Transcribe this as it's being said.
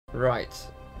Right.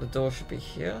 The door should be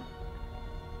here.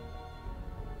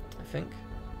 I think.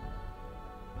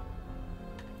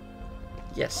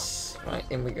 Yes. Right,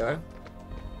 in we go.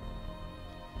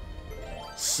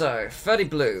 So, 30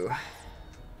 blue.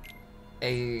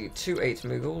 A 2/8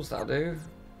 Moogles, that'll do.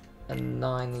 And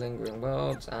 9 lingering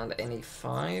worlds, and any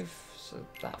 5. So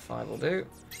that 5 will do.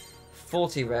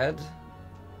 40 red.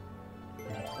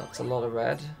 That's a lot of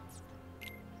red.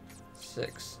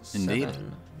 6, 7. Indeed.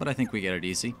 But I think we get it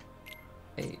easy.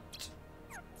 8,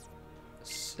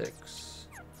 6,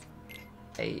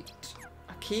 8.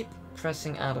 I keep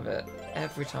pressing out of it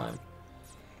every time.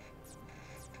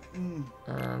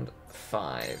 And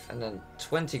 5. And then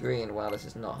 20 green. Wow, this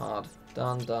is not hard.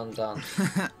 Done, done, done.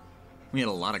 We had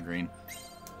a lot of green.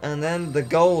 And then the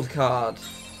gold card.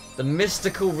 The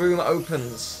mystical room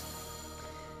opens.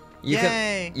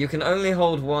 Yay! You can only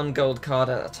hold 1 gold card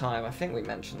at a time. I think we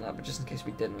mentioned that, but just in case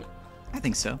we didn't. I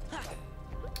think so.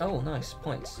 Oh, nice.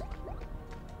 Points.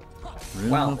 Room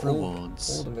Wow, of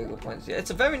rewards. all the Moogle points. Yeah,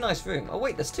 it's a very nice room. Oh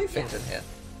wait, there's 2 things in here.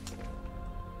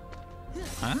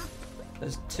 Huh?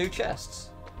 There's 2 chests.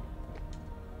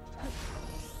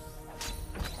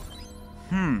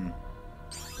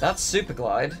 That's super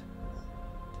glide.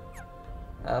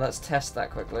 Let's test that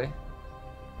quickly.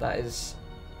 That is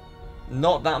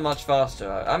not that much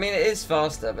faster. I mean, it is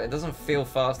faster, but it doesn't feel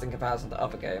fast in comparison to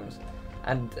other games.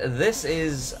 And this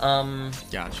is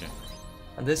Gotcha.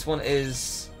 and this one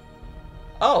is.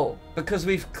 Oh, because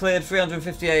we've cleared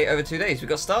 358 over 2 days, we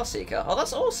got Starseeker. Oh,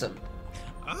 that's awesome.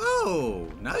 Oh,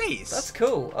 nice. That's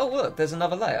cool. Oh, look, there's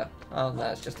another layer. Oh, no,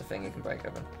 it's just a thing you can break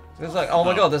open. So it's like, oh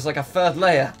my god, there's like a 3rd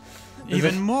layer.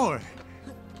 Even more.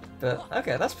 But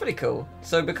okay, that's pretty cool.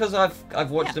 So because I've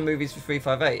watched the movies for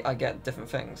 358, I get different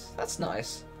things. That's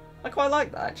nice. I quite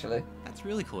like that actually. That's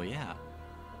really cool, yeah.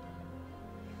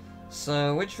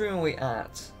 So which room are we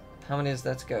at? How many is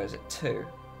there to go? Is it 2?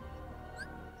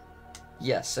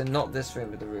 Yes, so not this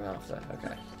room, but the room after.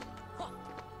 Okay.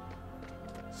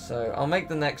 So I'll make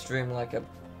the next room like a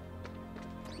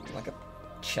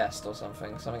chest or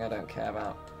something I don't care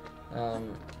about.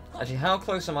 Actually, how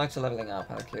close am I to leveling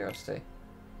up, out of curiosity?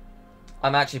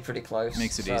 I'm actually pretty close.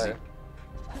 Makes it easy.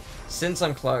 Since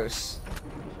I'm close,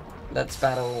 let's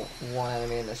battle 1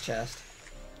 enemy in this chest.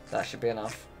 That should be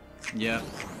enough. Yeah.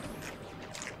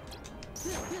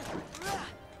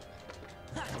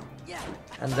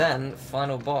 And then,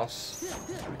 final boss.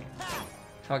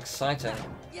 How exciting.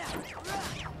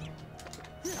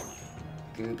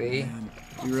 Gooby. Man,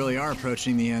 we really are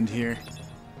approaching the end here.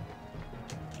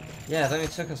 Yeah, it only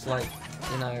took us like,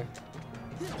 you know,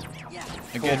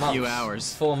 A good few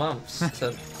hours. 4 months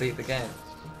to beat the game.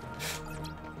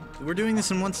 We're doing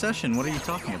this in 1 session. What are you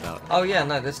talking about? Oh yeah,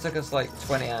 no, this took us like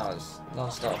 20 hours,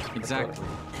 non-stop. Exactly.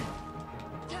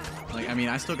 Like, I mean,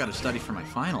 I still got to study for my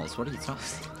finals. What are you talking?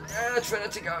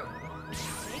 Trinity, go.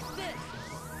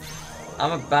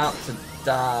 I'm about to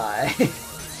die.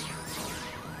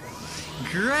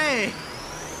 Great.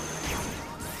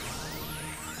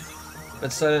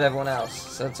 But so did everyone else,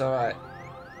 so it's alright.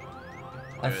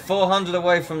 I'm Good. 400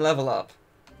 away from level up.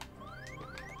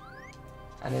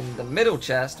 And in the middle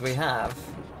chest we have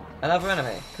another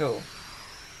enemy. Cool.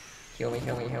 Heal me,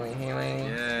 heal me, heal me, heal me.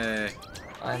 Yay.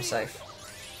 I am safe.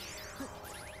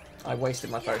 I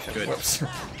wasted my potion. Good. Whoops.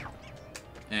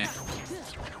 Eh.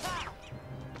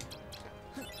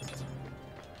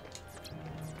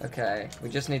 Okay, we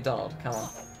just need Donald. Come on.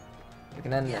 We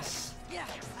can end this.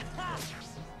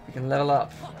 We can level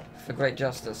up for great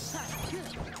justice.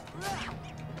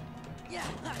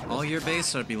 All your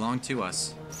base are belong to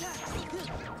us.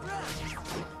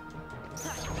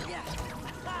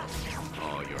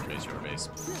 All your base,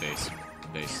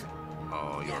 base.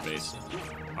 All your base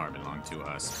are belong to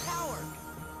us.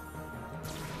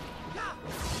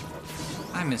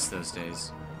 I miss those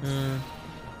days.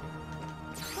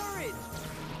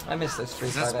 I miss those 3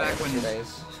 That's 5 back extra when-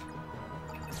 days.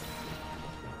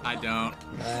 I don't.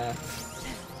 Nah.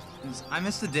 I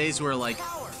miss the days where, like,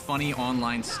 funny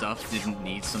online stuff didn't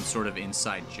need some sort of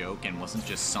inside joke and wasn't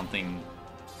just something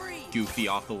goofy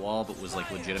off the wall, but was, like,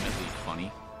 legitimately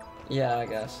funny. Yeah, I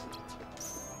guess.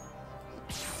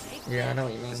 Yeah, I know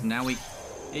what you mean. 'Cause now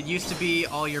it used to be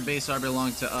all your base are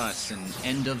belong to us and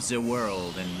end of the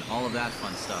world and all of that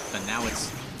fun stuff, and now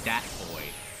it's that boy.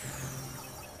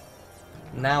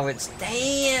 Now it's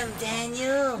damn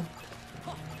Daniel.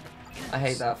 I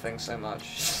hate that thing so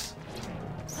much.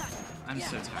 I'm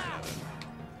so tired of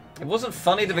it. It wasn't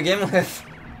funny to begin with.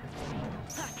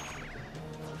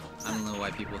 I don't know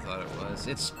why people thought it was.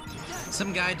 It's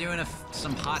some guy doing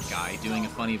some hot guy doing a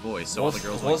funny voice, so all the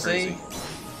girls went crazy.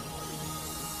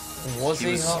 Was He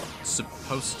he was hot?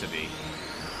 supposed to be.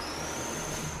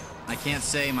 can't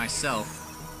say myself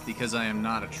because I am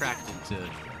not attracted to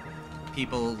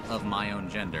people of my own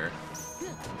gender.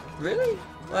 Really?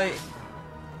 Like,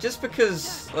 just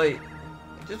because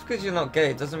you're not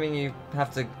gay doesn't mean you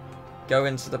have to go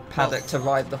into the paddock to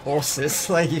ride the horses.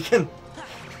 Like, you can.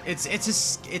 It's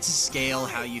a scale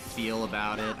how you feel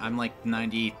about it. I'm like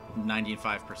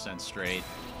 95% straight.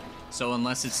 So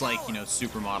unless it's like, you know,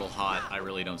 supermodel hot, I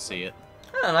really don't see it.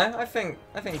 I don't know. I think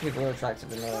people are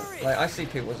attractive in their, like, I see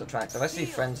people as attractive. I see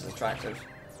friends as attractive.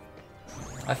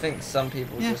 I think some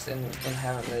people just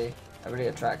inherently are really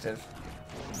attractive.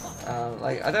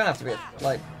 Like, I don't have to be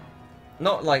like,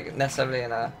 not like necessarily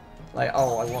in a like,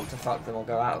 oh, I want to fuck them or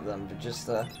go out with them, but just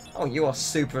oh, you are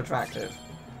super attractive.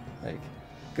 Like,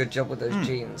 good job with those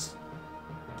jeans.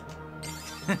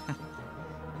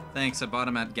 Thanks, I bought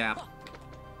them at Gap.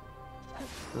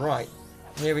 Right,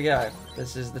 here we go.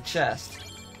 This is the chest.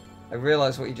 I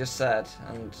realised what you just said,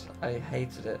 and I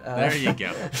hated it. There you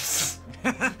go.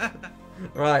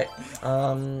 Right,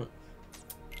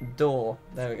 door.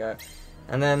 There we go.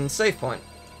 And then save point.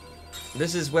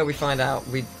 This is where we find out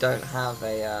we don't have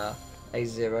a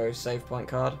 0 save point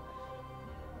card.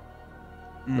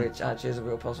 Which actually is a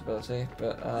real possibility,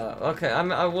 but okay,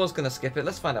 I was going to skip it.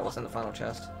 Let's find out what's in the final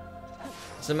chest.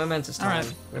 It's a momentous time.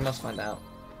 Right. We must find out.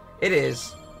 It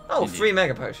is... Oh, indeed. 3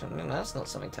 Mega Potion. No, that's not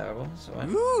something terrible. That's all right.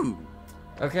 Ooh.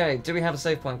 Okay, do we have a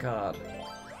save point card?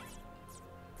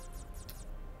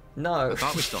 No. I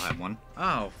thought we still had one.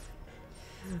 Oh.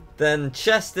 Then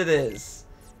chest it is.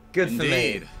 Good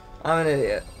indeed. For me. I'm an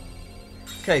idiot.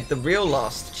 Okay, the real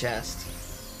lost chest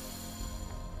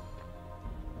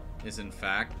is in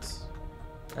fact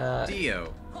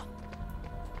Dio.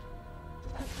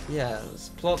 Yeah, it's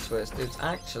plot twist. It's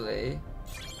actually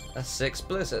a 6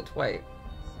 Blizzard. Wait.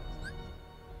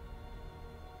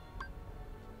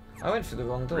 I went through the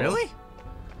wrong door. Really?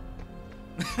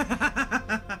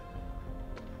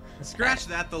 Scratch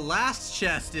that. The last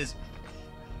chest is...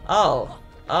 Oh.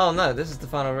 Oh no, this is the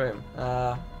final room.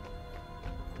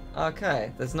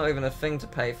 Okay, there's not even a thing to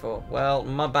pay for. Well,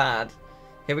 my bad.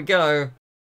 Here we go.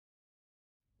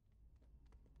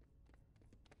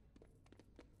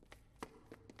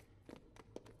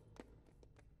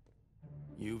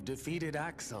 You've defeated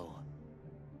Axel.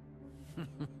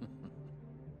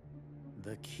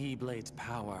 The Keyblade's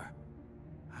power.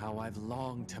 How I've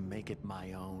longed to make it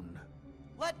my own.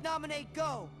 Let Nominate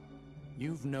go!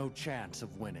 You've no chance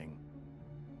of winning.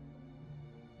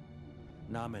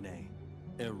 Nominate.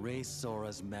 Erase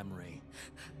Sora's memory.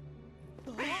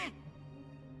 But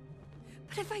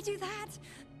if I do that...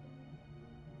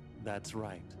 That's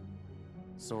right.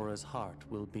 Sora's heart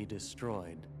will be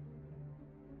destroyed.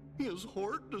 His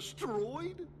heart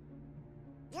destroyed?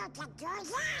 You can do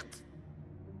that!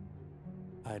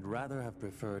 I'd rather have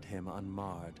preferred him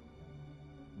unmarred.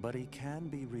 But he can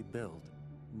be rebuilt,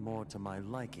 more to my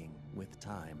liking with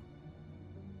time.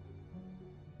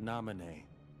 Nominate.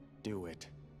 Do it.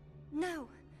 No.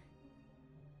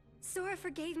 Sora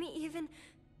forgave me even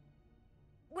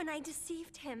when I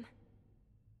deceived him.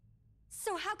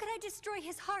 So how could I destroy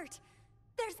his heart?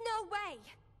 There's no way!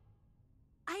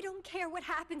 I don't care what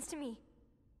happens to me.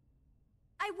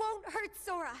 I won't hurt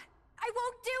Sora. I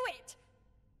won't do it!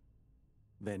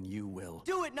 Then you will.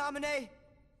 Do it, Nominate!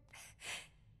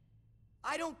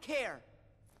 I don't care.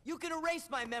 You can erase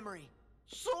my memory.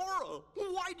 Sora,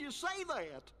 why'd you say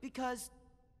that? Because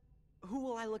who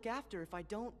will I look after if I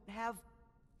don't have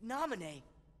Nominate?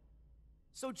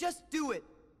 So just do it.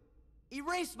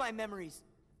 Erase my memories.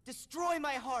 Destroy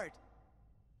my heart.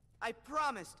 I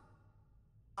promised.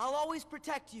 I'll always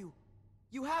protect you.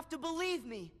 You have to believe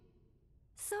me.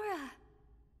 Sora.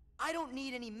 I don't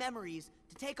need any memories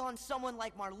to take on someone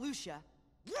like Marluxia.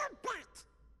 You bet!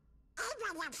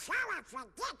 Even if Sora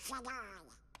forgets it all,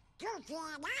 Goofy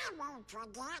and I won't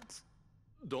forget.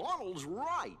 Donald's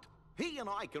right. He and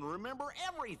I can remember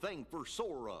everything for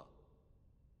Sora.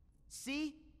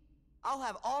 See? I'll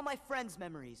have all my friends'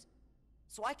 memories,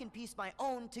 so I can piece my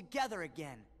own together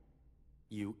again.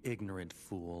 You ignorant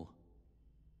fool.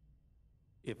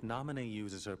 If Nominate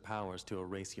uses her powers to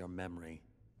erase your memory,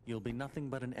 you'll be nothing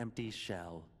but an empty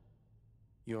shell.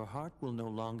 Your heart will no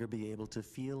longer be able to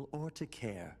feel or to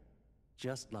care,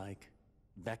 just like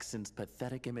Vexen's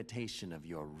pathetic imitation of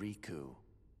your Riku.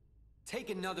 Take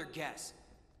another guess.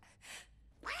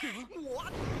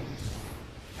 What?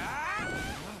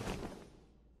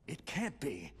 It can't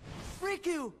be.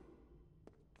 Riku!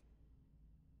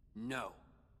 No.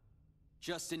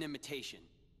 Just an imitation.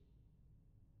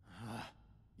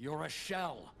 You're a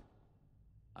shell.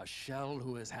 A shell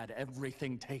who has had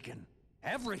everything taken.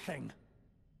 Everything!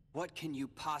 What can you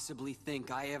possibly think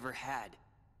I ever had?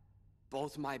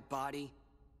 Both my body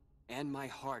and my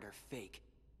heart are fake.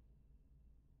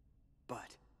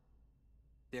 But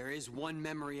there is one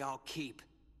memory I'll keep,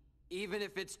 even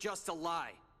if it's just a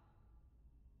lie.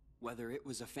 Whether it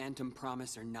was a phantom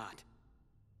promise or not,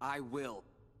 I will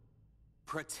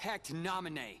protect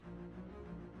Naminé.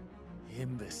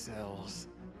 Imbeciles.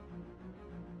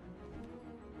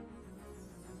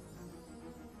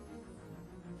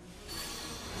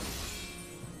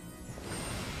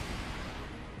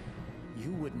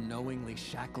 You would knowingly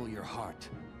shackle your heart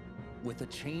with a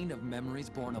chain of memories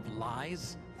born of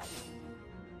lies?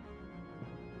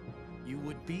 You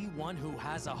would be one who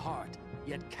has a heart,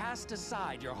 yet cast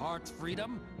aside your heart's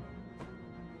freedom?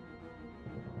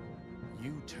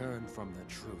 You turn from the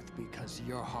truth because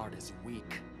your heart is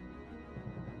weak.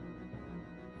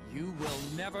 You will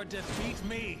never defeat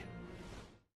me!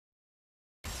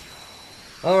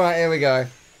 Alright, here we go.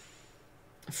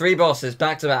 3 bosses,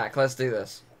 back to back. Let's do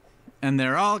this. And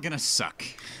they're all gonna suck.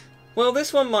 Well,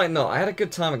 this one might not. I had a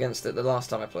good time against it the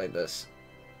last time I played this.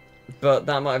 But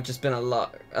that might have just been a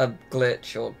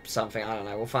glitch or something. I don't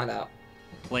know. We'll find out.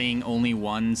 Playing only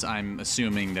ones, I'm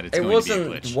assuming that it's It going to be a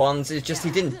wasn't glitch. ones, it's just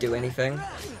he didn't do anything.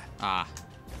 Ah.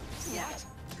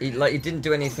 He didn't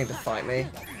do anything to fight me.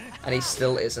 And he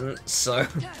still isn't, so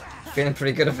feeling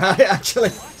pretty good about it,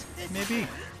 actually. Maybe.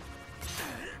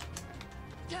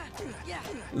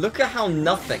 Look at how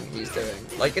nothing he's doing.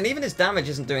 Like, and even his damage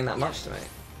isn't doing that much to me.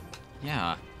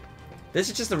 Yeah. This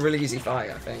is just a really easy fight,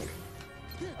 I think.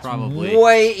 Probably.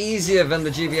 Way easier than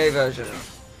the GBA version.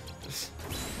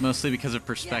 Mostly because of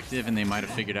perspective, and they might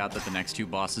have figured out that the next 2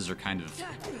 bosses are kind of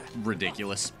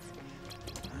ridiculous.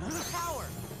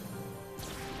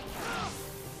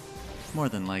 More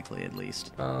than likely, at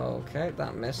least. Okay,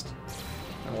 that missed.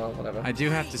 Oh well, whatever. I do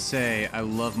have to say, I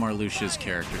love Marluxia's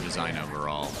character design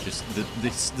overall. Just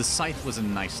the scythe was a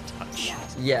nice touch.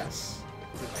 Yes.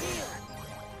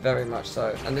 Very much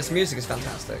so. And this music is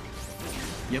fantastic.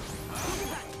 Yep.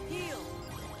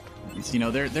 It's, you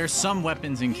know, there's some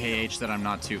weapons in KH that I'm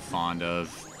not too fond of.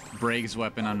 Braig's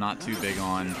weapon I'm not too big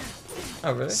on.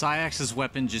 Oh, really? Syax's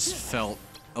weapon just felt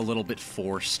a little bit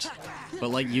forced. But,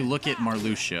 like, you look at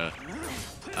Marluxia,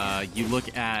 you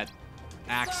look at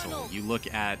Axel, you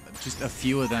look at just a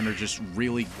few of them are just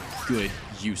really good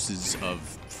uses of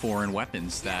foreign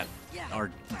weapons that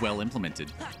are well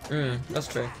implemented. That's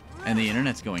true. And the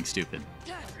internet's going stupid.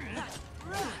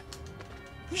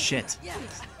 Shit.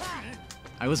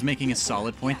 I was making a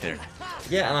solid point there.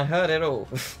 Yeah, and I heard it all.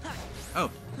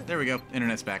 Oh, there we go.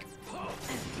 Internet's back.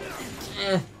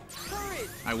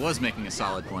 I was making a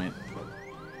solid point.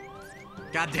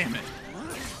 God damn it.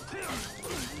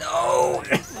 No!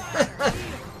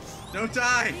 Don't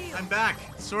die! I'm back.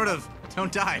 Sort of.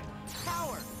 Don't die.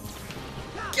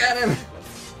 Get him!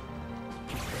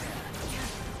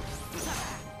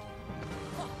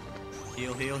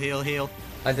 Heal, heal, heal, heal.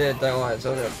 I did, don't worry, it's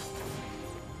all good.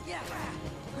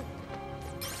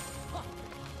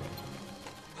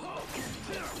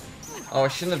 Oh, I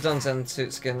shouldn't have done Zen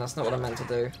Suit Skin, that's not what I meant to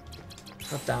do.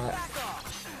 God damn it.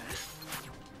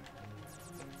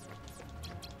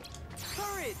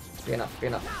 Be enough, be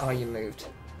enough. Oh, you moved.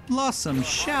 Blossom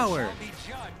shower.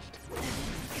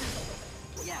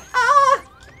 Ah!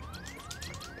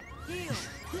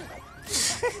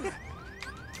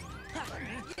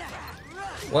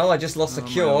 Well, I just lost a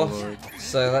cure,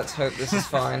 so let's hope this is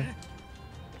fine.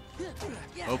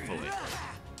 Hopefully.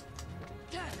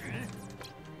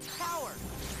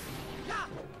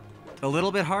 A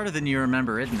little bit harder than you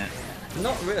remember, isn't it?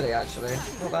 Not really, actually.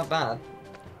 Not that bad.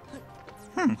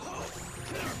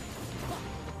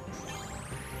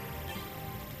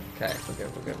 Okay, we're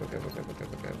good, we're good, we're good, we're good, we're good,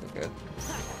 we're good, we're good.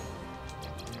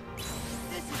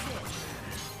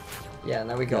 Yeah,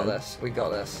 no, we got this. We got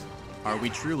this. Are we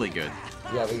truly good?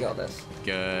 Yeah, we got this.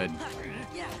 Good.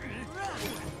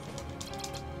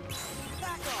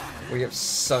 We have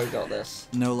so got this.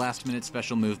 No last minute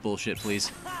special move bullshit,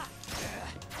 please.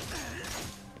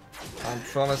 I'm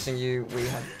promising you, we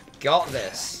have got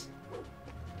this.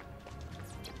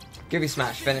 Give me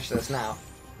smash, finish this now.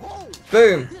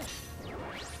 Boom!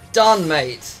 Done,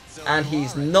 mate! And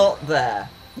he's not there.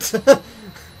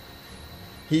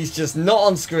 He's just not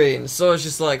on screen, so it's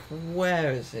just like,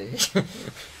 where is he?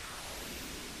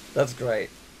 That's great.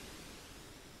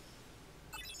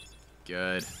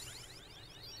 Good.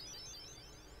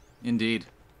 Indeed.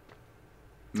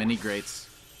 Many greats.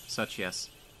 Such yes.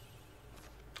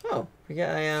 Oh, we get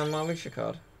a Marluxia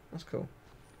card. That's cool.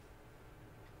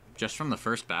 Just from the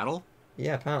first battle?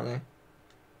 Yeah, apparently.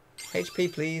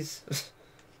 HP, please.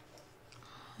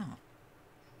 Huh.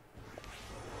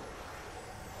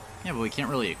 Yeah, but we can't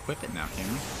really equip it now, can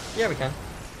we? Yeah, we can.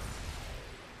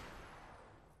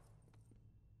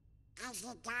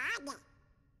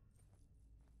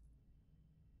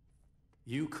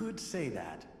 You could say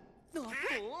that.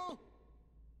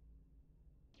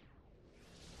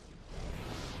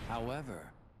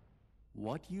 However,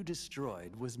 what you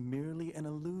destroyed was merely an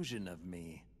illusion of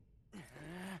me.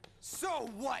 So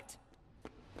what?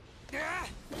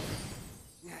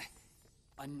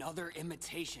 Another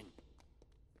imitation.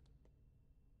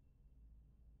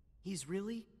 He's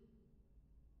really...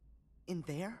 in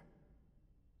there?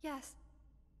 Yes.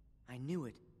 I knew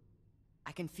it.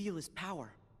 I can feel his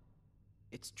power.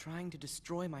 It's trying to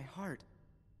destroy my heart.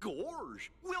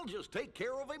 Gorge, we'll just take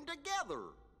care of him together.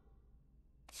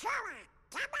 Sora,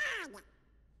 come on!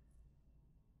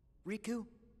 Riku,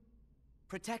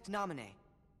 protect Namine.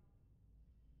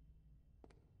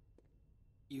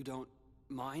 You don't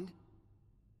mind?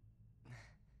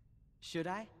 Should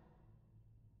I?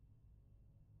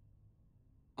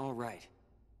 All right.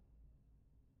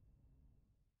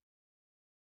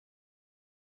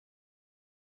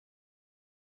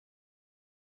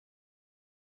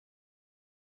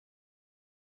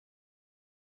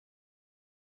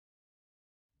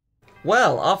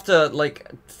 Well, after like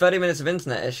 30 minutes of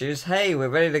internet issues, hey, we're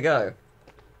ready to go.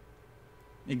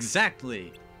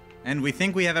 Exactly. And we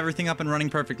think we have everything up and running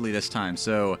perfectly this time,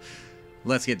 so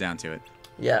let's get down to it.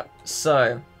 Yeah,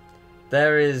 so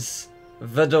there is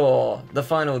the door, the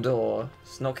final door.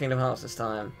 It's not Kingdom Hearts this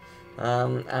time.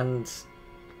 And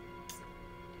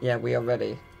yeah, we are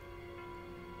ready.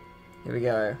 Here we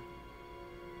go.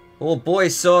 Oh boy,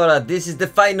 Sora, this is the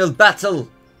final battle.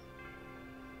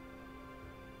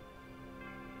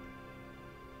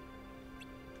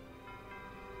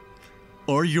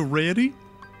 Are you ready?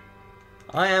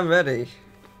 I am ready.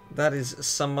 That is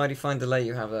some mighty fine delay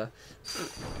you have there.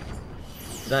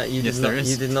 That you Yes, did there not,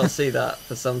 is. you did not see that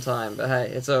for some time, but hey,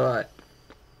 it's all right.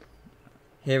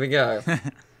 Here we go.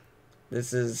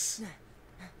 This is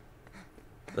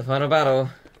the final battle.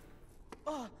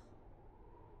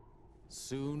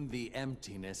 Soon the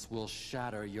emptiness will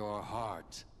shatter your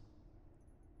heart.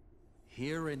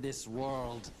 Here in this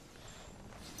world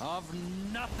of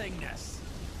nothingness.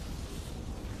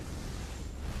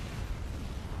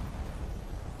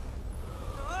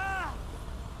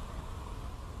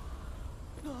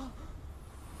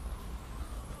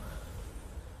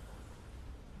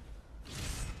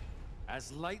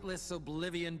 As lightless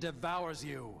oblivion devours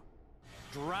you,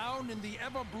 drown in the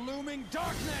ever-blooming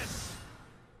darkness!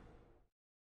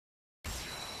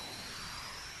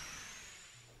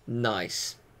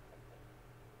 Nice.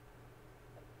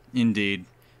 Indeed.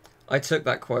 I took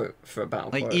that quote for a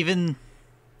battle Like, quote. even...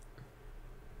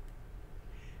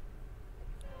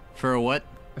 For a what?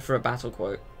 For a battle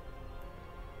quote.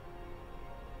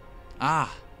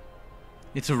 Ah.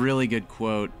 It's a really good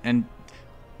quote, and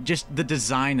just the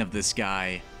design of this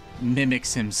guy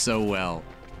mimics him so well.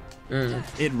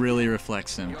 It really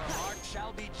reflects him.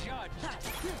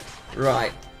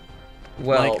 Right.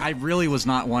 Well, Like, I really was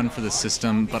not one for the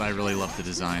system, but I really love the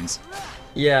designs.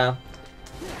 yeah.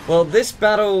 Well, this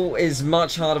battle is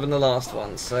much harder than the last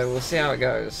one, so we'll see how it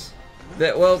goes.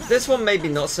 Well, this one maybe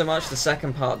not so much, the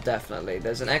second part definitely.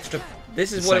 There's an extra...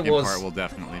 This is The what it second was... part will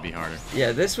definitely be harder.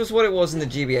 Yeah, this was what it was in the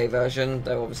GBA version,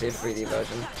 though obviously a 3D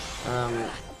version.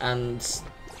 And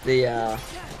the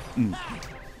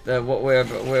what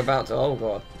we're about to... Oh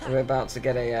god. We're about to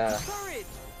get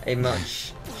a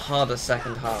much harder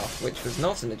second half, which was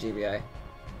not in the GBA.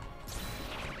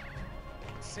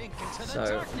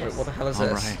 So, wait, what the hell is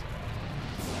this?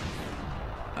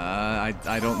 Alright.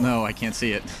 I don't know. I can't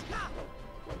see it.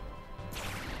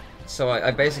 So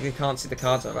I basically can't see the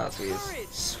cards I'm about to use.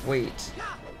 Sweet.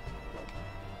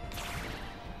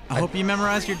 I hope you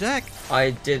memorized your deck.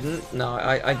 I didn't. No,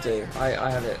 I do. I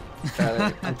have it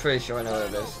fairly. I'm pretty sure I know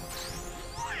what it is.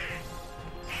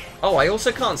 Oh, I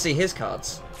also can't see his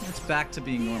cards. It's back to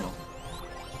being normal.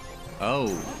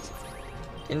 Oh.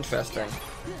 Interesting.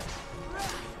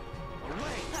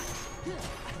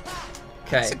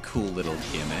 That's Okay. a cool little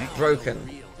gimmick.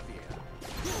 Broken.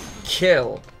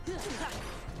 Kill.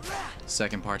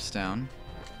 Second part's down.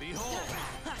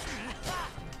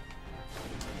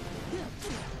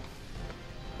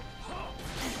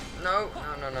 No.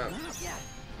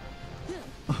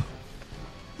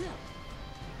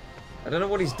 I don't know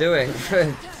what he's doing,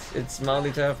 but it's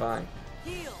mildly terrifying.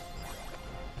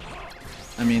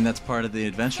 I mean, that's part of the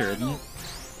adventure, isn't it?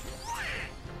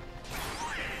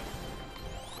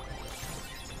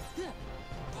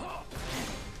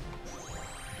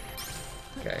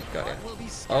 Okay, got it.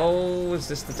 Oh, is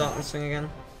this the darkness thing again?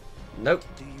 Nope.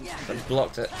 I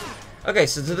blocked it. Okay,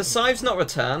 so do the scythes not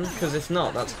return? Because if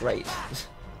not, that's great.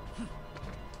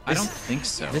 I don't think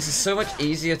so. This is so much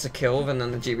easier to kill than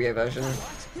in the GBA version.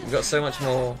 You've got so much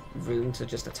more room to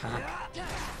just attack.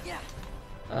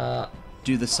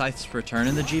 Do the scythes return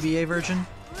in the GBA version?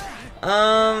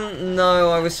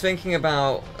 No, I was thinking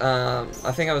about,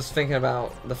 I think I was thinking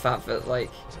about the fact that,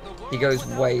 like, he goes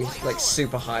way, like,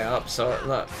 super high up, so,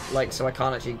 like, so I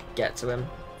can't actually get to him,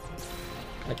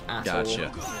 like, at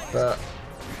all. But,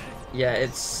 yeah,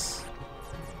 it's...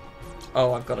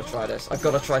 Oh, I've got to try this. I've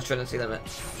got to try Trinity Limit.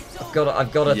 I've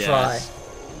got to try.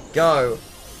 Go!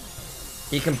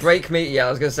 He can break me, yeah, I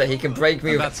was gonna say, he can break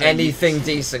me with anything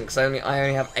decent, because I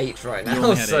only have 8 right now. You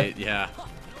only had 8, yeah.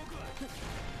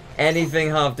 Anything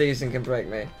half decent can break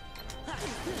me.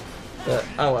 But,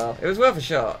 oh well. It was worth a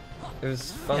shot. It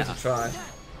was fun to try.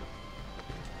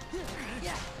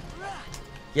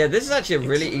 Yeah, this is actually a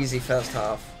really easy first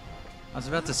half. I was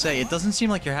about to say, it doesn't seem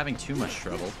like you're having too much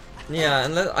trouble. Yeah,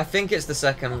 and I think it's the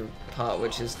second part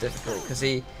which is difficult, because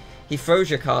he throws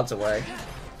your cards away,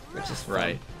 which is fun.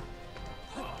 Right.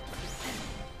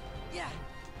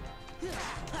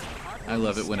 I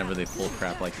love it whenever they pull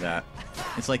crap like that.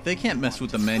 It's like, they can't mess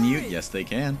with the menu. Yes, they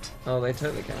can. Oh, they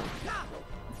totally can.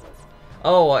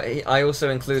 Oh, I also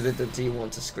included the Do you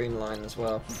want to scream line as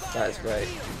well. That is great.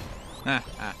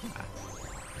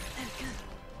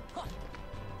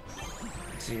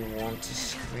 Do you want to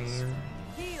scream?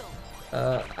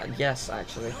 Yes,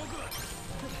 actually.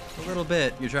 A little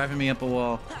bit. You're driving me up a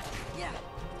wall.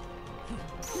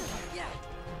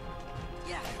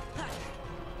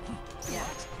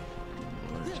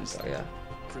 Oh, yeah.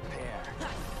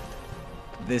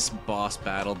 This boss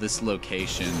battle, this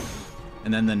location,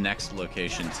 and then the next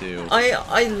location too.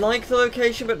 I like the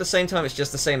location, but at the same time, it's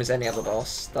just the same as any other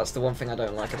boss. That's the one thing I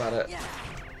don't like about it.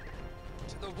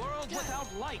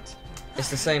 It's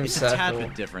the same circle. It's a tad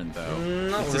bit different, though.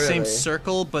 Not it's really. the same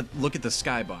circle, but look at the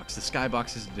skybox. The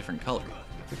skybox is a different color.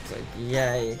 It's like,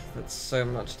 yay, that's so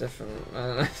much different.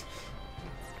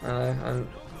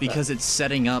 Because it's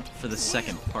setting up for the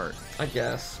second part. I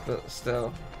guess, but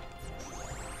still.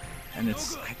 And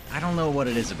it's, I don't know what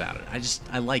it is about it.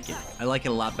 I like it. I like it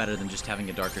a lot better than just having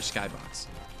a darker skybox.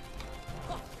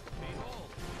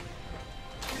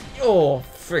 Oh,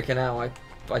 freaking hell, I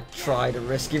tried a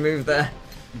risky move there.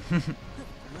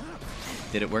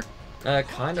 Did it work?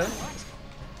 Kinda.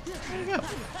 There you go.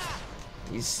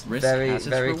 He's Risk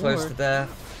very close to death.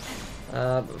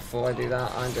 But before I do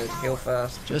that, I'm going to heal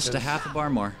first. Just a half a bar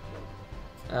more.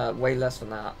 Way less than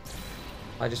that.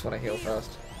 I just want to heal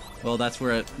first. Well, that's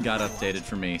where it got updated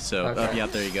for me, so, Okay. oh, yeah,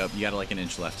 there you go. You got like an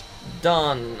inch left.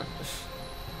 Done.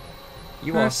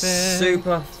 You are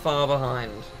super far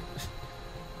behind.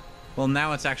 Well,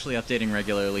 now it's actually updating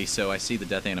regularly, so I see the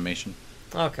death animation.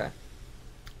 Okay. I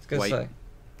was going to say.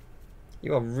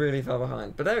 You are really far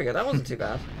behind. But there we go, that wasn't too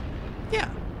bad.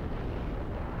 Yeah.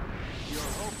 Your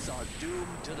hopes are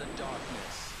doomed to the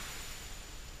darkness.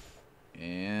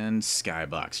 And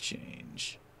skybox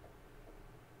change.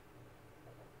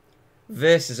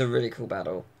 This is a really cool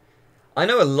battle. I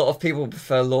know a lot of people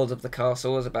prefer Lords of the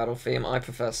Castle as a battle theme. I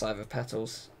prefer Scythe of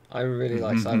Petals. I really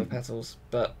like Scythe of Petals,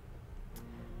 but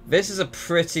this is a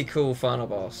pretty cool final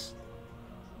boss.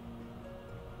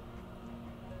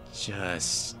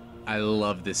 I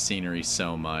love this scenery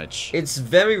so much. It's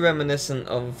very reminiscent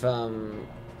of,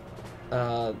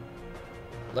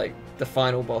 like, the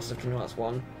final boss of Kingdom Hearts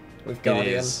 1 with Guardian.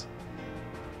 It is.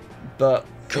 But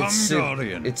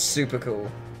Guardian. It's super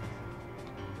cool.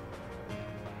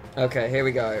 Okay, here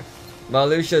we go.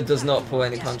 Marluxia does not pull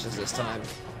any punches this time,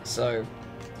 so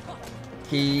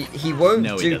he won't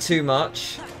do too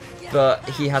much, but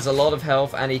he has a lot of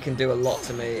health and he can do a lot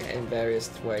to me in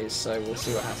various ways, so we'll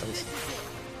see what happens.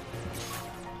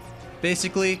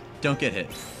 Basically, don't get hit.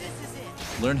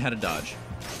 Learn how to dodge.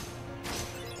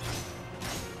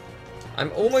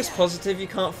 I'm almost positive you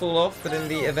can't fall off, but in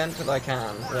the event that I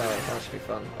can, well, that should be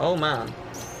fun. Oh man.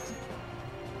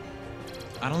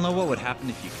 I don't know what would happen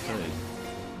if you could.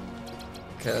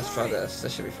 Okay, let's try this.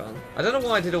 This should be fun. I don't know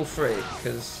why I did all 3,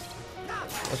 because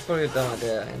that's probably a dumb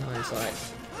idea in hindsight.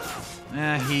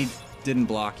 He didn't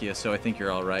block you, so I think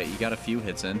you're alright. You got a few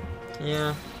hits in.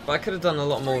 Yeah, but I could have done a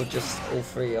lot more with just all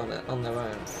 3 on their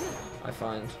own, I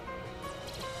find.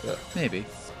 But maybe.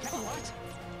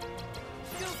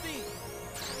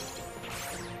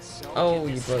 Oh,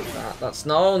 you broke that. That's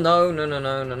no.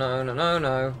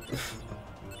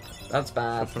 That's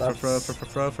bad.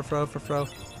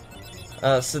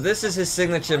 So this is his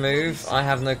signature move. I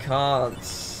have no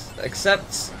cards,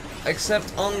 except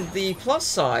on the plus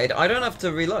side, I don't have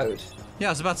to reload. Yeah,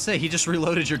 I was about to say he just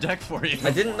reloaded your deck for you.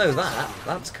 I didn't know that.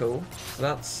 That's cool.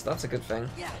 That's a good thing.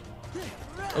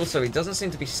 Also, he doesn't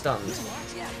seem to be stunned.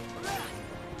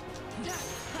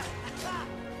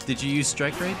 Did you use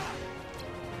Strike Raid?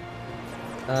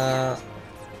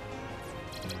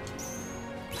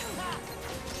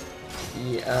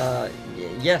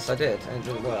 Yes, I did, and it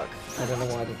didn't work. I don't know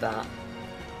why I did that.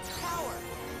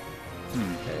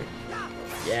 Okay.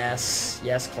 Yes,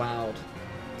 yes, Cloud.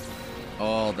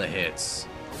 All the hits.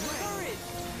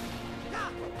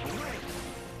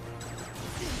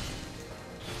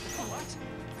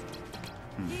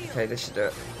 Okay, this should do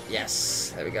it.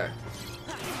 Yes, there we go.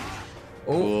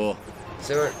 Oh, Cool.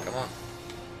 Zero, come on.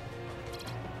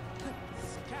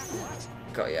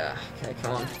 Got ya. Okay,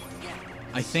 come on.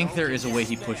 I think there is a way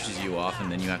he pushes you off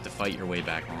and then you have to fight your way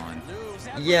back on.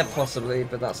 Yeah, possibly,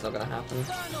 but that's not gonna happen.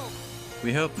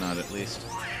 We hope not, at least.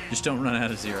 Just don't run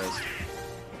out of zeros.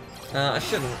 I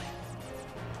shouldn't.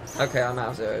 Okay, I'm out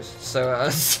of zeros. So,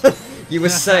 you were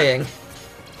saying...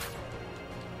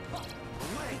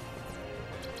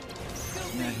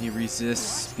 Yeah, he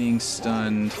resists being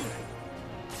stunned.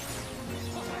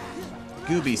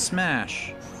 Gooby,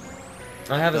 smash!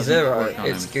 I have a Doesn't zero. work on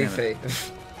It's him, damn goofy.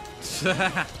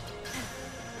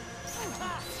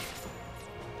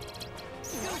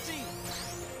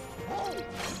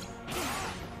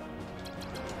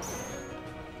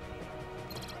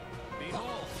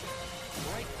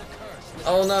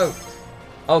 Oh no!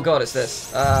 Oh god, it's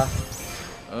this.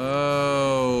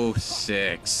 Oh,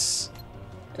 6.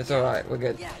 It's alright, we're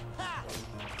good.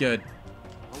 Good.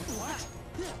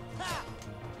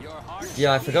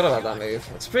 Yeah, I forgot about that move.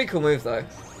 It's a pretty cool move though.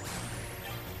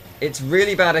 It's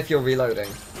really bad if you're reloading.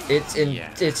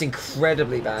 It's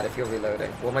incredibly bad if you're reloading.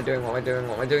 What am I doing? What am I doing?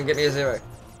 What am I doing? Get me a zero.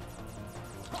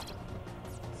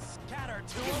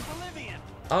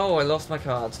 Oh, I lost my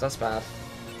cards. That's bad.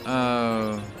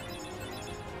 Oh.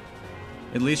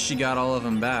 At least she got all of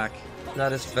them back.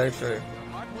 That is very true.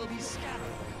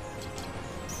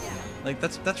 Like,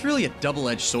 that's really a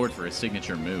double-edged sword for a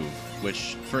signature move,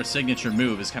 which, for a signature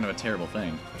move, is kind of a terrible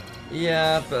thing.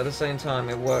 Yeah, but at the same time,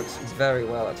 it works very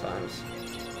well at times.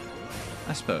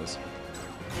 I suppose.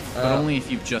 But only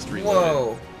if you've just reloaded.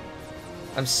 Whoa!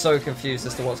 I'm so confused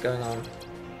as to what's going on.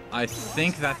 I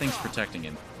think that thing's protecting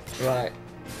him. Right.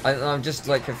 I'm just,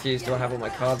 like, confused. Do I have all my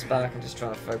cards back? I'm just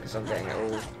trying to focus on getting it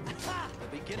all.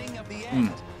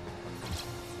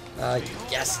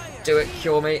 Yes! Do it!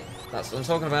 Cure me! That's what I'm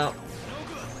talking about.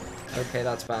 Okay,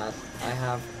 that's bad. I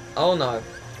have... Oh, no.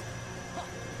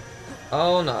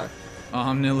 Oh, no.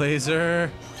 Omnilaser!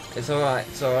 It's alright,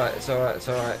 it's alright, it's alright, it's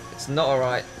alright. It's not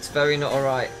alright. It's very not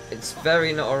alright. It's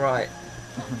very not alright.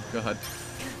 Oh, God.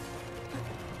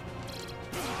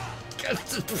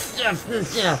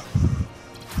 Yeah.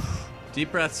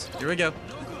 Deep breaths. Here we go.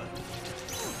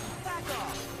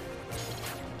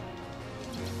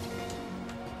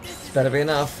 It's better be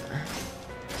enough.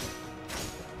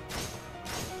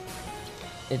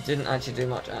 It didn't actually do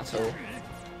much at all.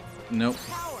 Nope.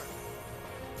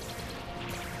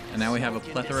 And now we have a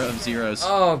plethora of zeros.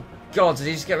 Oh, God, did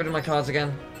he just get rid of my cards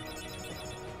again?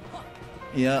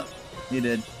 Yeah, he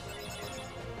did.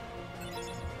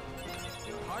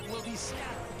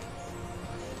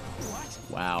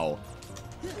 Wow.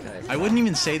 Okay. I wouldn't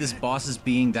even say this boss is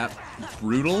being that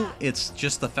brutal. It's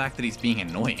just the fact that he's being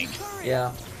annoying.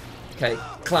 Yeah. Okay,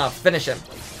 Cloud, finish him.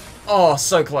 Oh,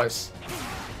 so close.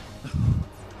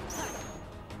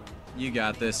 You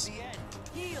got this.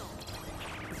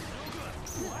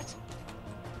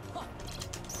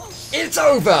 It's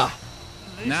over!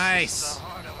 Nice.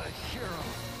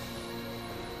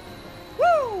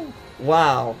 Woo!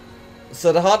 Wow.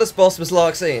 So the hardest boss was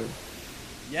Larxene.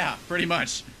 Yeah, pretty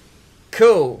much.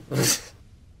 Cool.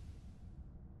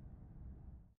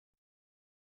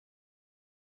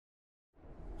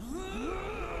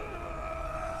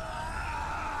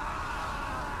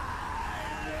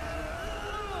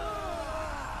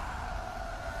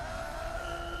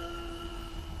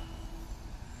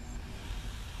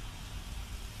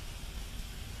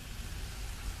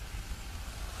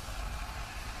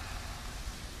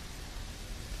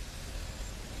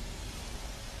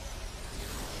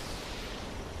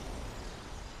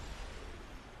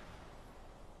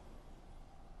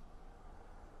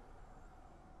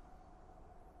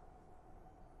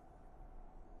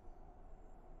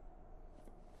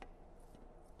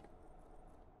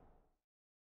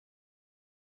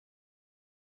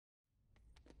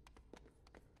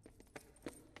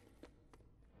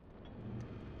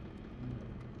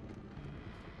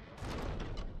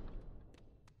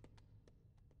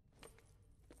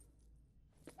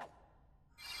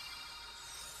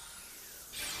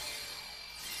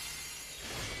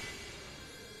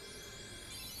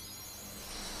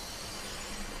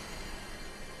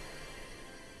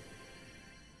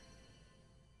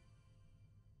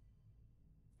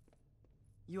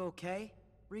 You okay,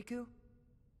 Riku?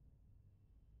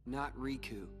 Not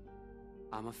Riku.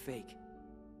 I'm a fake.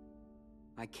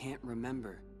 I can't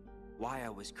remember why I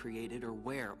was created or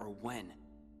where or when.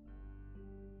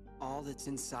 All that's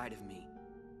inside of me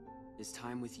is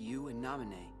time with you and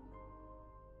Namine.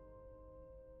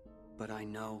 But I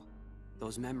know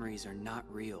those memories are not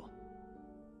real.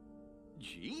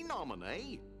 Gee,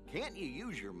 Namine, can't you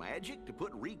use your magic to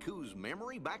put Riku's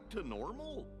memory back to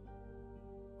normal?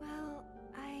 Well,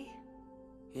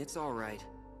 It's all right.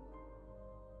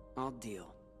 I'll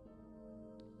deal.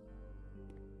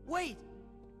 Wait!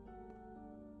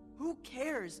 Who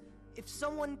cares if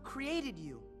someone created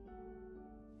you?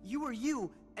 You are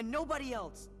you and nobody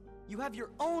else. You have your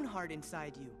own heart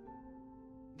inside you.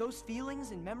 Those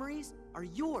feelings and memories are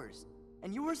yours,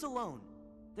 and yours alone.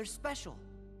 They're special.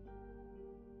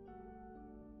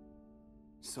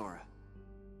 Sora,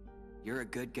 you're a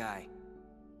good guy.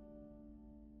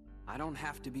 I don't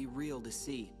have to be real to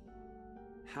see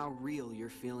how real your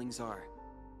feelings are.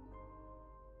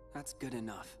 That's good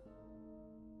enough.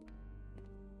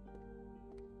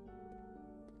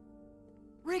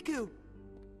 Riku!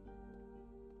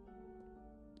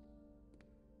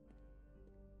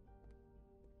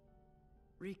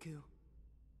 Riku.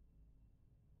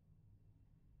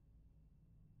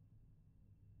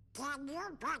 Can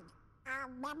you put our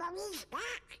memories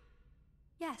back?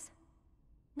 yes.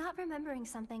 Not remembering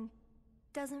something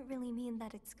doesn't really mean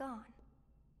that it's gone.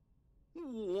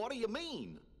 What do you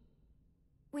mean?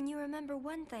 When you remember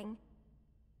one thing,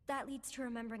 that leads to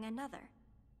remembering another.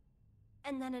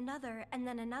 And then another, and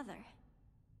then another.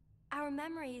 Our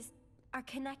memories are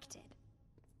connected.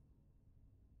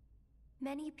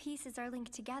 Many pieces are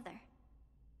linked together,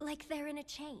 like they're in a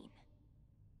chain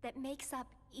that makes up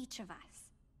each of us.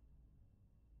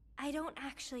 I don't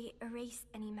actually erase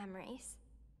any memories.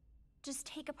 Just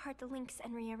take apart the links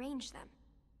and rearrange them.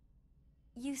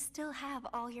 You still have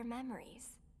all your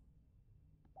memories.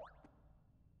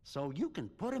 So you can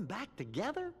put them back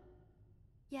together?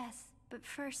 Yes, but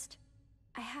first,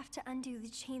 I have to undo the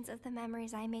chains of the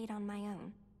memories I made on my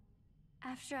own.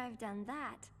 After I've done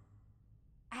that,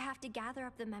 I have to gather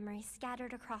up the memories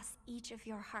scattered across each of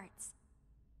your hearts,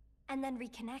 and then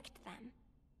reconnect them.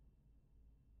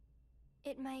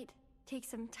 It might take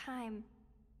some time,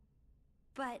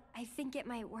 but I think it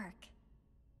might work.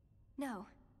 No,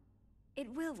 it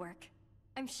will work,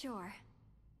 I'm sure.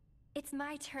 It's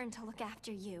my turn to look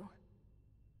after you.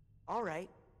 All right.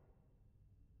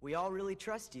 We all really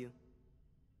trust you.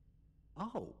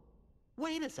 Oh,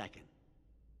 wait a second.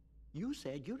 You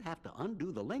said you'd have to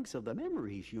undo the links of the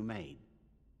memories you made.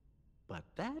 But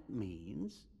that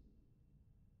means...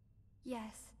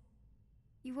 Yes,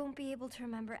 you won't be able to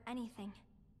remember anything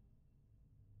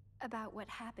about what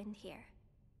happened here.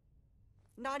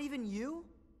 Not even you?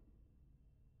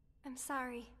 I'm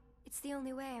sorry. It's the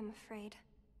only way, I'm afraid.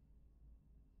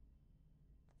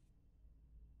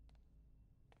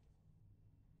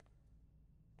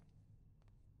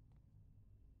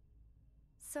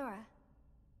 Sora,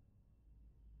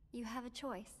 you have a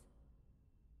choice.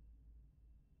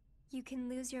 You can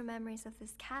lose your memories of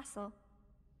this castle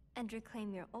and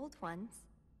reclaim your old ones,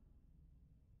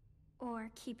 or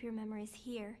keep your memories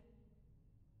here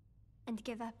and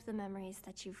give up the memories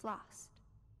that you've lost.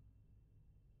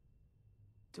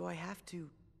 Do I have to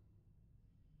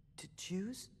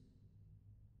choose?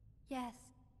 Yes.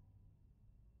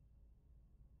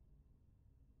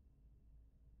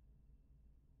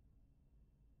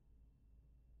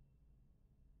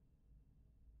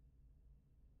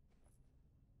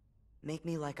 Make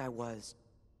me like I was.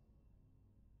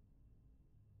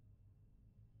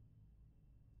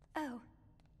 Oh,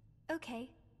 okay.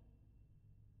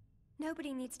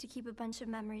 Nobody needs to keep a bunch of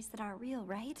memories that aren't real,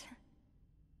 right?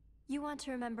 You want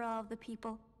to remember all of the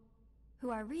people who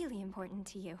are really important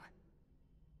to you.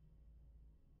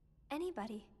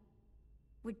 Anybody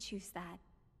would choose that.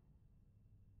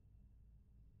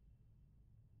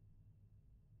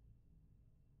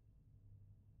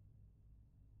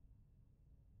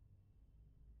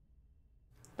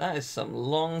 That is some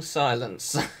long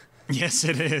silence. Yes,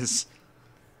 it is.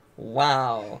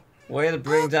 Wow. Way to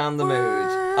bring down the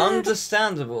mood.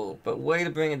 Understandable, but way to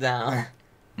bring it down.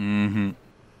 Mm-hmm.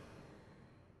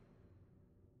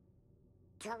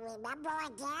 To remember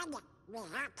again, we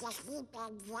have to sleep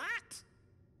in that?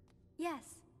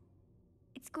 Yes.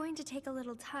 It's going to take a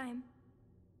little time,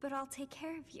 but I'll take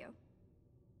care of you.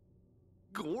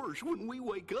 Gosh, when we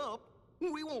wake up,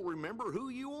 we won't remember who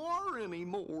you are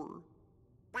anymore.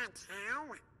 But how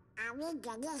are we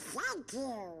gonna thank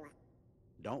you?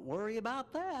 Don't worry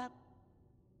about that.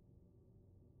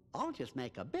 I'll just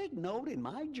make a big note in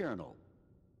my journal.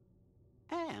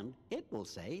 And it will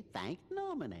say, thank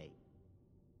nominee.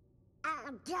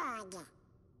 Oh, good.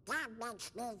 That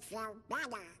makes me feel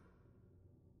better.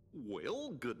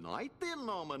 Well, good night then,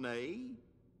 nominee.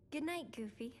 Good night,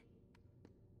 Goofy.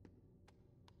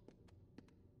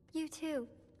 You too,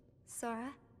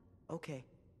 Sora. Okay.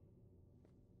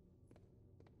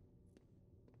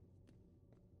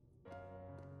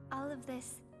 All of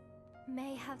this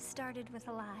may have started with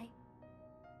a lie,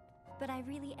 but I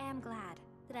really am glad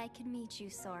that I could meet you,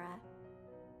 Sora.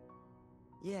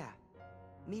 Yeah,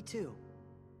 me too.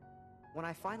 When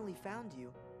I finally found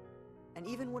you, and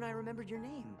even when I remembered your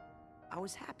name, I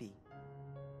was happy.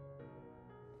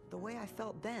 The way I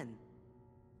felt then,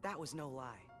 that was no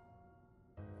lie.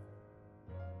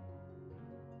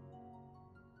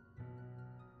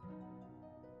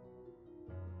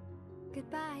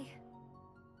 Goodbye.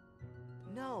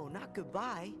 No, not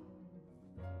goodbye.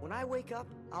 When I wake up,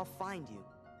 I'll find you.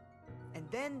 And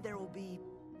then there will be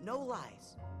no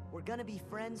lies. We're gonna be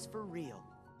friends for real.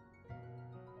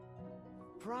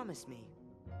 Promise me,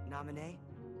 Naminé.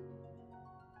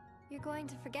 You're going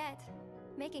to forget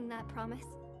making that promise.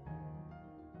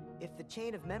 If the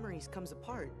chain of memories comes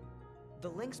apart, the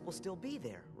links will still be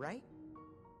there, right?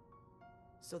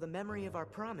 So the memory of our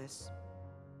promise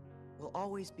will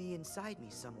always be inside me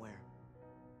somewhere.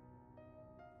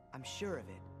 I'm sure of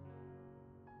it.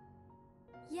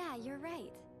 Yeah, you're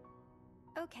right.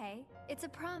 Okay, it's a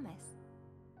promise.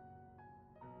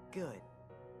 Good.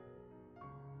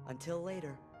 Until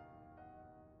later.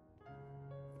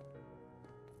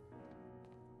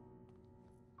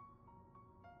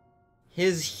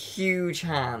 His huge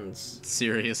hands.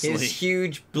 Seriously. His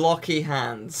huge blocky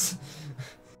hands.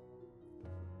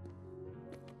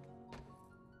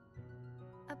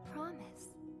 A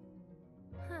promise.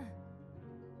 Huh.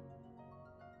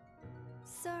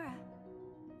 Sora,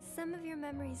 some of your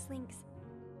memories' links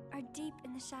are deep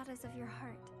in the shadows of your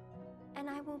heart, and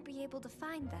I won't be able to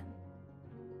find them.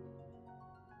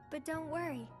 But don't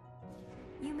worry.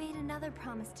 You made another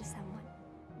promise to someone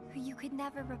who you could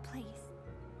never replace.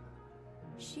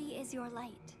 She is your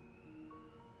light.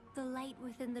 The light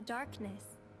within the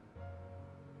darkness.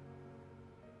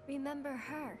 Remember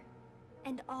her,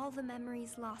 and all the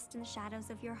memories lost in the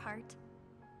shadows of your heart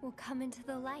will come into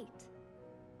the light.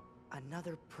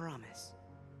 Another promise.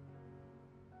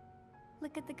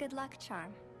 Look at the good luck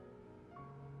charm.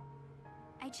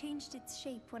 I changed its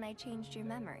shape when I changed your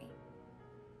memory.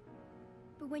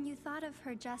 But when you thought of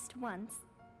her just once,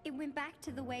 it went back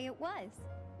to the way it was.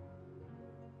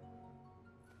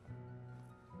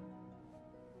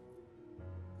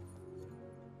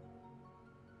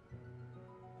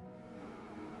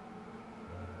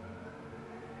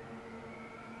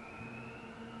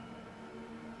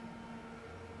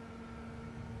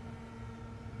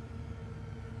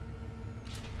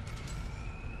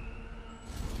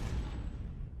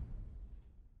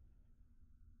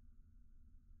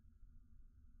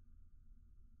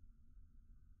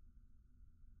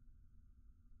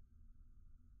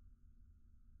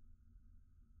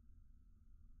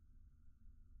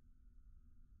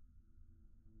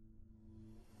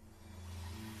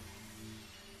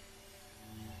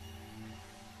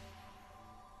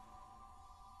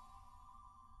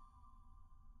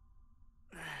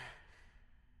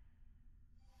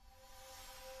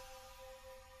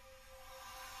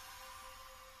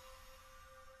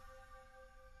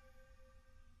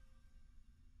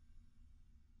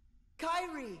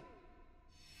 Kairi!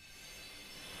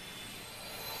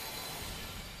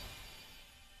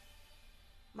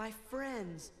 My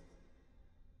friends.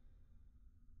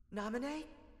 Naminé?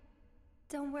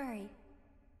 Don't worry.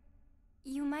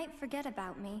 You might forget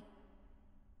about me.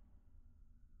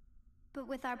 But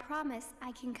with our promise,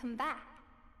 I can come back.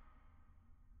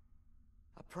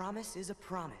 A promise is a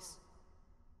promise.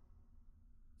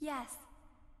 Yes.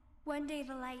 One day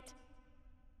the light,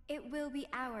 it will be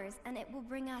ours, and it will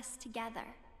bring us together.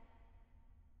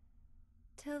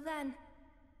 Till then,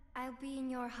 I'll be in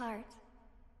your heart.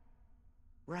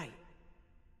 Right.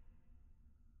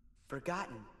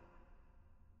 Forgotten,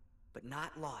 but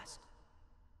not lost.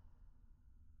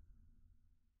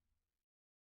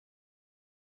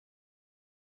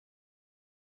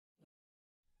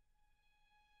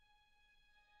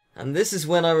 And this is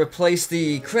when I replace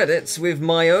the credits with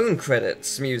my own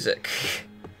credits music.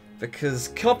 Because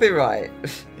copyright.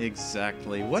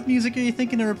 Exactly. What music are you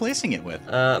thinking of replacing it with?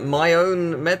 My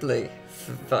own medley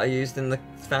that I used in the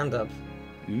fan dub.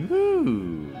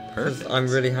 Ooh, perfect. I'm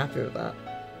really happy with that.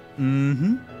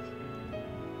 Mm-hmm.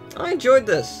 I enjoyed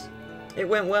this. It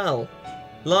went well.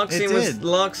 Lark scene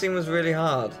was really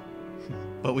hard.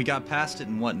 But we got past it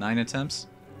in what, 9 attempts?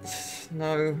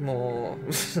 No more.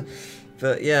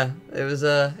 But yeah, it was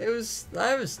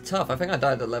tough. I think I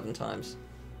died 11 times.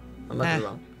 I might be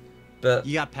wrong. But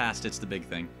You got past it's the big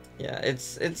thing. yeah,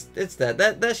 it's there.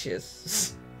 There she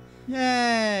is.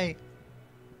 Yay!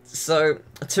 So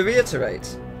to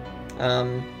reiterate,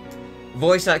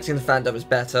 voice acting in the fandom is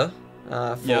better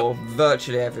for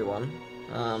virtually everyone.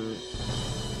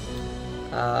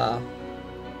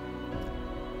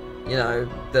 You know,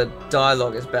 the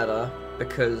dialogue is better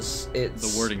because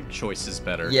it's The wording choice is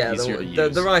better. yeah, easier to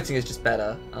use. the writing is just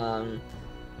better.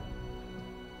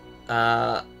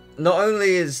 Not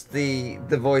only is the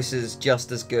voices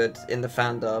just as good in the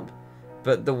fan dub,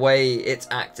 but the way it's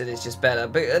acted is just better.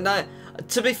 But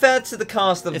to be fair to the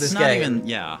cast of this game,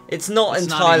 it's not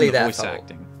entirely their fault.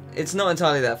 Acting. It's not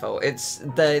entirely their fault. It's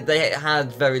they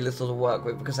had very little to work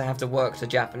with because they have to work to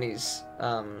Japanese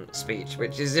speech,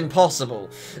 which is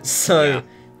impossible. So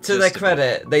to their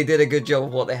credit, they did a good job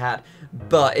of what they had,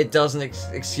 but it doesn't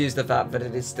excuse the fact that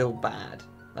it is still bad.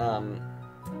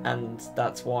 And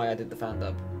that's why I did the fan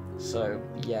dub. So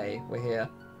yay, we're here.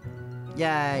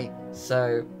 Yay!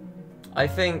 So I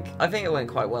think it went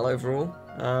quite well overall.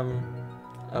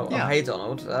 Oh hey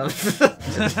Donald. What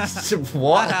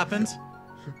That happened.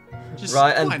 Just,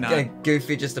 right, why not? and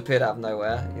Goofy just appeared out of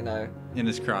nowhere, you know. In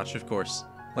his crotch, of course,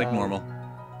 like normal.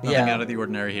 Nothing out of the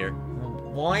ordinary here.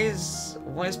 Why is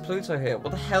Pluto here?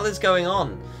 What the hell is going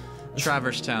on?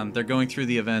 Traverse Town. They're going through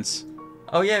the events.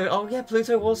 Oh yeah,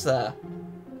 Pluto was there.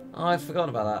 Oh, I forgot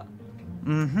about that.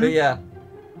 But yeah,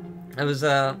 it was.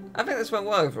 I think this went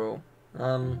well overall.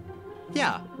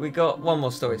 Yeah. We got one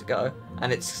more story to go,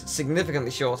 and it's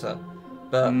significantly shorter.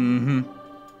 But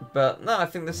but no, I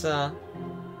think this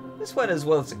went as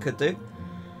well as it could do.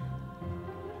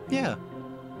 Yeah,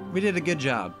 we did a good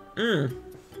job.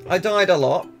 I died a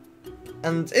lot,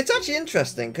 and it's actually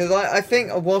interesting because I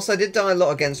think whilst I did die a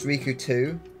lot against Riku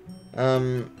 2,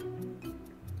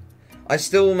 I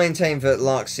still maintain that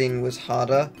Larxene was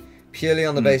harder, purely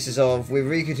on the basis of with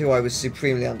Riku 2 I was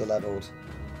supremely underleveled.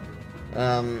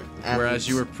 And whereas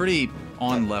you were pretty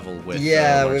on level with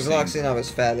with Larxene I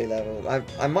was fairly leveled.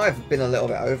 I might have been a little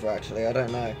bit over actually. I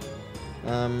don't know.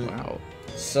 Wow.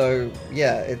 So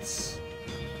yeah, it's.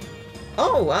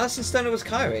 Oh, Alison Stoner was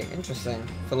Kairi. Interesting.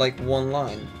 For like one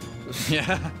line.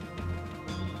 Yeah.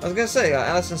 I was gonna say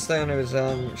Alison Stoner is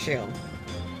Shion.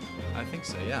 I think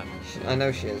so. Yeah. I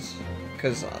know she is,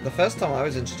 because the first time I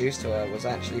was introduced to her was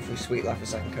actually through Sweet Life of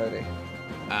Second Cody.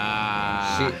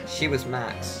 She was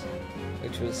Max,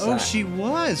 which was oh, she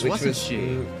was, wasn't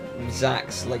she?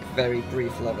 Zack's like very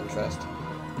brief love interest.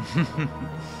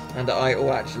 And I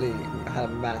actually had a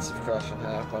massive crush on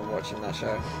her when watching that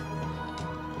show.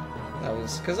 That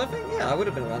was because I think I would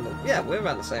have been around we're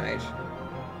around the same age.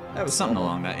 That was something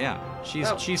along that. Yeah,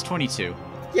 she's 22.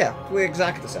 Yeah, we're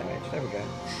exactly the same age. There we go.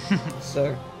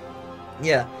 So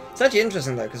yeah, it's actually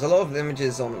interesting though because a lot of the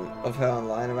images of her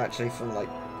online are actually from like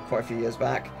quite a few years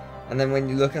back, and then when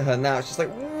you look at her now, it's just like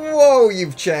whoa,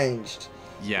 you've changed.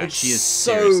 Yeah, she is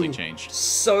seriously changed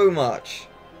so much.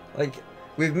 Like.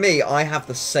 With me, I have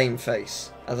the same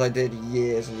face as I did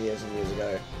years and years and years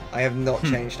ago. I have not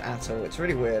changed at all. It's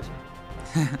really weird.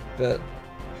 But,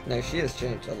 no, she has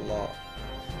changed a lot.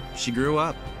 She grew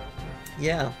up.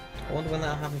 Yeah. I wonder when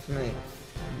that happened for me.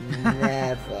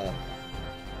 Never.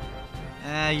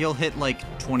 You'll hit like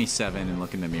 27 and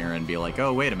look in the mirror and be like,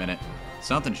 oh, wait a minute.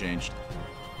 Something changed.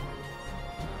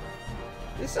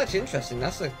 This is actually interesting.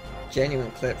 That's a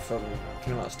genuine clip from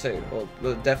Kingdom Hearts 2. Or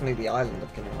definitely the island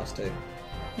of Kingdom Hearts 2.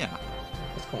 Yeah.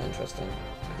 That's quite interesting.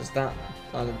 Because that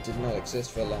island did not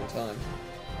exist for a long time.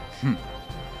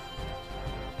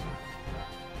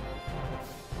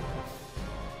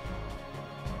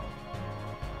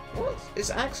 What?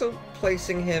 Is Axel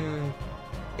placing him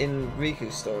in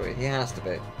Riku's story? He has to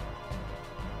be.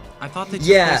 I thought they took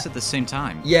place at the same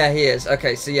time. Yeah, he is.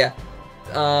 Okay, so yeah.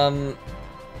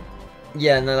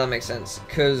 Yeah, no, that makes sense.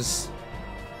 Because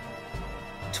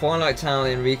Twilight Town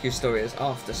in Riku's story is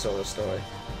after Sora's story.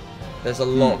 There's a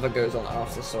lot that goes on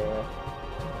after Sora.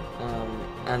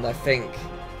 And I think,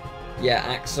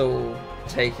 Axel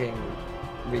taking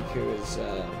Riku is,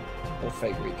 or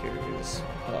fake Riku is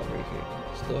part of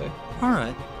Riku's story.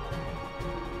 Alright.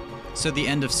 So the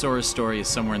end of Sora's story is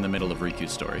somewhere in the middle of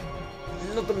Riku's story.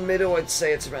 Not the middle, I'd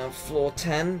say it's around floor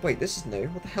 10. Wait, this is new.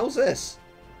 What the hell's this?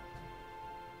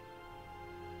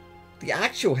 The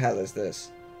actual hell is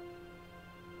this?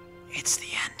 It's the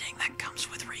ending that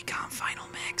comes with Recon Final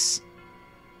Mix.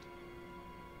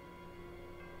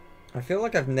 I feel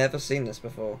like I've never seen this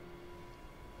before.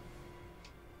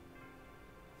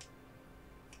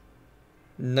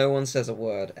 No one says a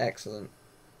word. Excellent.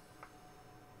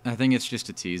 I think it's just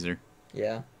a teaser.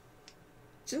 Yeah.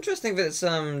 It's interesting that it's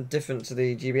different to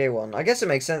the GBA one. I guess it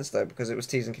makes sense though, because it was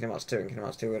teasing Kingdom Hearts 2, and Kingdom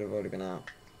Hearts 2 would have already been out.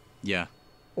 Yeah.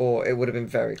 Or it would have been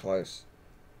very close.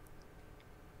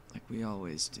 Like we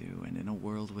always do, and in a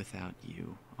world without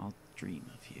you, I'll dream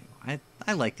of you.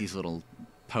 I like these little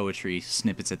poetry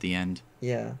snippets at the end.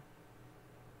 Yeah.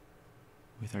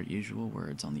 With our usual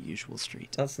words on the usual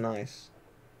street. That's nice.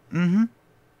 Mm-hmm.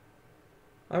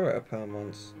 I wrote a poem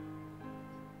once.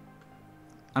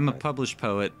 I'm a published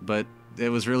poet, but it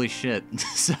was really shit.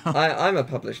 So I'm a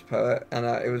published poet, and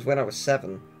it was when I was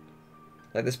 7.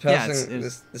 Like this person,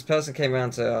 this person came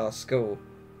around to our school,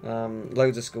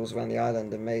 loads of schools around the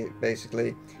island, and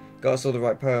basically got us all to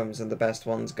write poems, and the best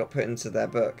ones got put into their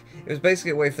book. It was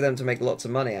basically a way for them to make lots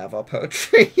of money out of our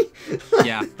poetry.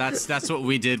 Yeah, that's what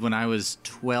we did when I was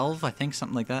 12, I think,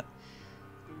 something like that.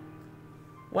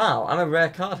 Wow, I'm a rare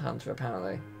card hunter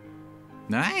apparently.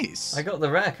 Nice. I got the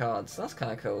rare cards. That's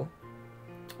kind of cool.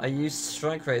 I used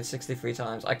strike rate 63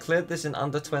 times. I cleared this in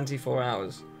under 24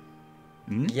 hours.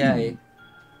 Yay.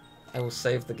 I will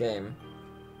save the game.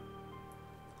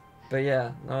 But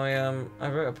yeah, no, I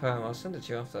wrote a poem. I'll send it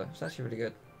to you after. It's actually really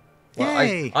good. Well,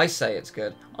 Yay. I say it's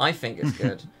good. I think it's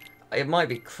good. It might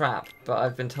be crap, but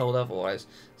I've been told otherwise.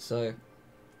 So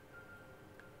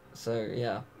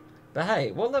yeah. But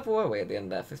hey, what level were we at the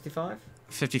end there? 55?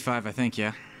 55, I think,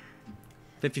 yeah.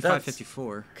 55,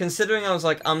 54. Considering I was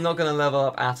like, I'm not going to level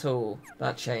up at all,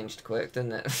 that changed quick,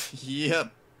 didn't it?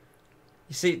 Yep.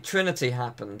 You see, Trinity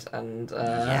happened, and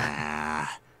yeah.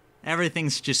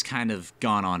 Everything's just kind of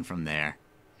gone on from there.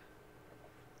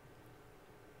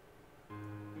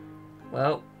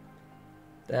 Well,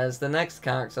 there's the next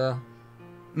character.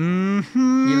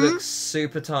 Mm-hmm. He looks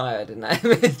super tired in that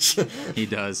image. He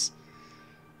does.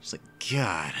 Just like,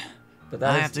 God, but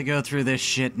I have to go through this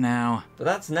shit now. But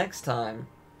that's next time.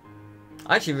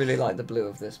 I actually really like the blue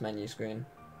of this menu screen.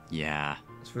 Yeah.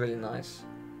 It's really nice.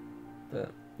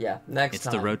 But yeah, next time.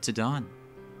 It's the road to dawn.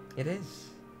 It is.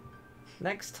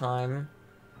 Next time,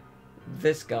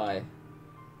 this guy.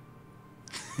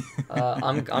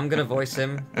 I'm gonna voice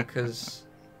him because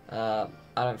I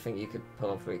don't think you could pull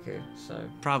off Riku. So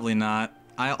probably not.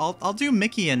 I'll do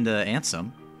Mickey and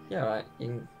Ansem. Yeah, right. You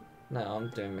can. No, I'm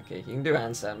doing Mickey. You can do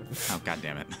Ansem. Oh, God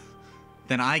damn it.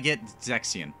 Then I get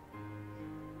Zexion.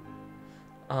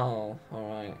 Oh,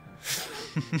 alright.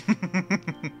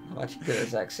 I'm actually good at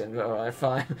Zexion, but alright,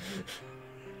 fine.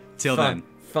 Till then.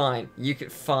 Fine. You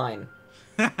could. Fine.